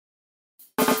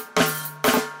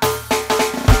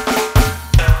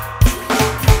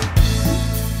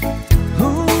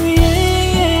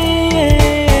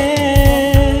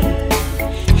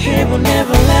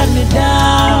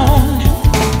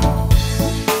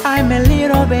I'm a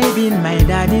little baby in my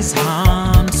daddy's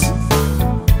arms.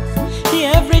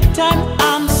 Every time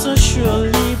I'm so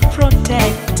surely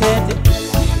protected.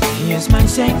 He is my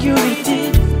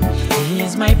security, He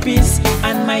is my peace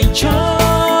and my joy.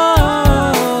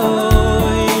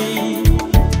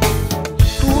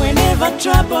 Whenever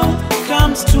trouble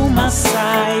comes to my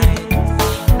side,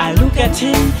 I look at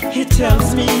Him, He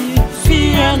tells me,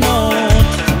 fear not.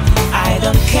 I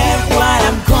don't care what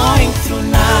I'm going through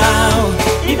now,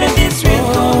 even this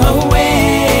will go away.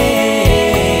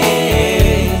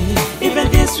 Even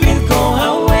this will go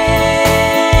away.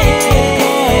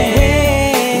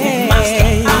 With Master,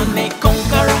 I'm a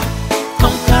conqueror,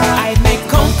 conqueror. I'm a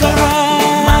conqueror.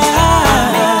 With Master,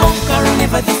 I'm a conqueror,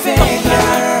 never defeated.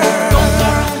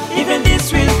 Conqueror, even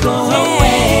this will go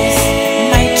away.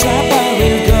 My trouble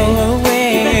will go away.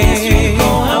 Even this will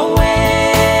go away.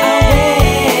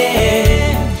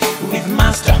 With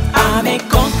Master, I'm a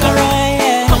conqueror.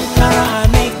 Conqueror,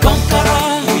 I'm a conqueror.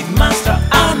 With Master,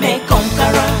 I'm a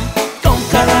conqueror.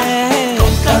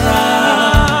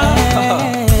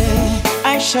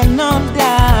 I shall not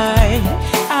die,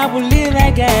 I will live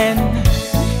again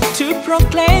to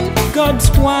proclaim God's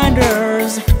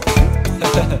wonders.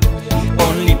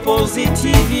 Only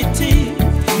positivity,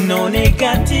 no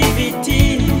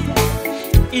negativity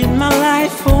in my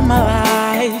life, oh my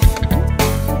life.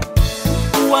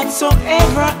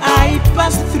 Whatsoever I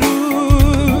pass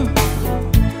through,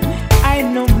 I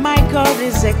know my God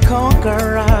is a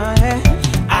conqueror.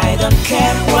 I don't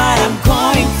care what I'm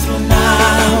going through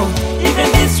now,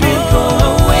 even this will go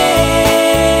away.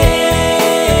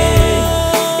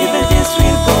 Even this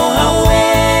will go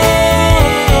away.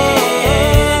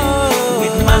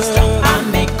 With Master,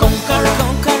 I'm a conqueror,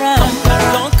 conqueror,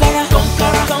 conqueror,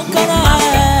 conqueror, conqueror. With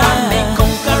Master, I'm a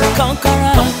conqueror,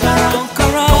 conqueror, conqueror,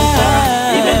 conqueror.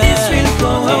 Even this will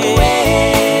go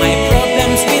away. My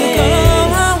problems will go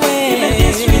away. Even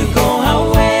this will go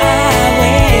away.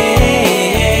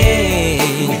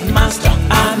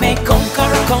 I'm a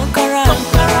conqueror, conqueror,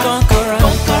 conqueror, conqueror,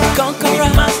 conqueror, conqueror.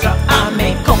 With Master, I'm a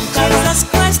conqueror. Jesus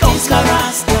Christ is my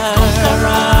Master,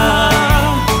 conqueror.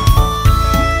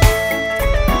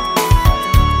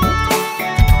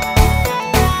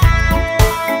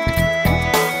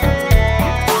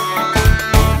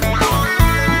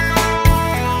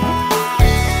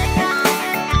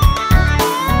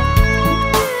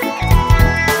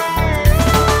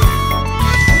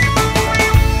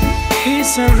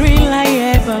 He's a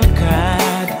reliable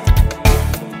God.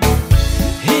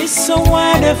 He's so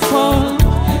wonderful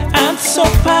and so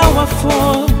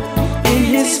powerful. In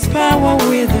His power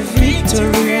we're the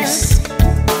victorious.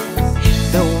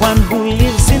 The one who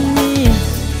lives in me,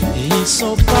 He's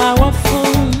so powerful.